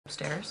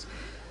upstairs.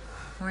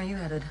 Where are you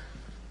headed?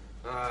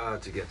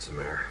 To get some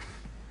air.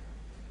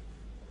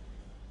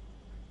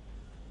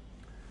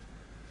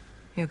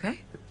 You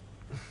okay?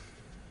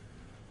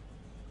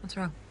 What's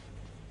wrong?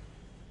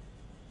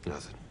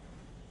 Nothing.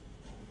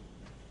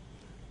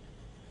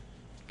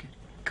 Good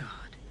God.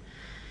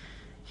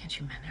 Can't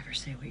you men ever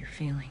say what you're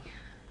feeling?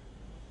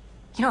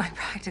 You know, I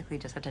practically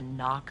just had to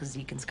knock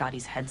Zeke and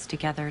Scotty's heads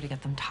together to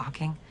get them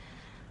talking.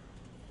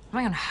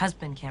 My own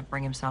husband can't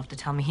bring himself to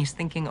tell me he's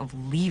thinking of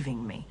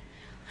leaving me.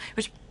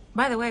 Which,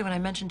 by the way, when I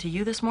mentioned to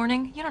you this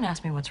morning, you don't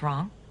ask me what's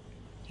wrong.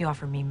 You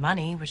offer me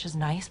money, which is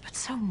nice, but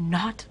so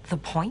not the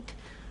point.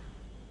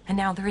 And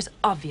now there is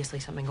obviously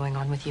something going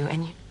on with you,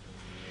 and you...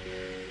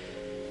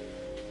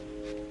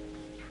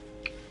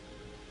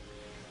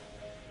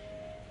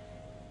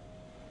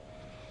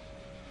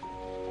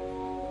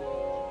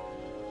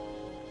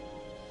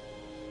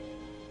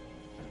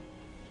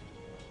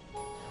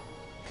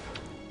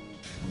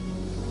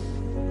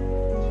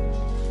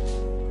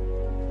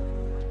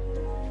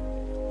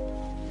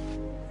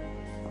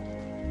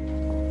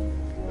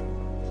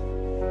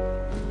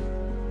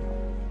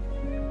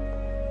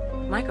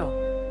 Michael.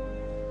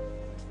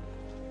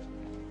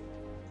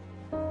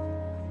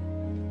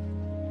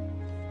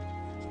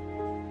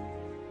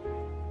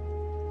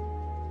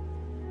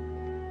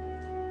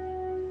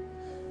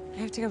 I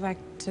have to go back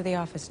to the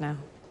office now.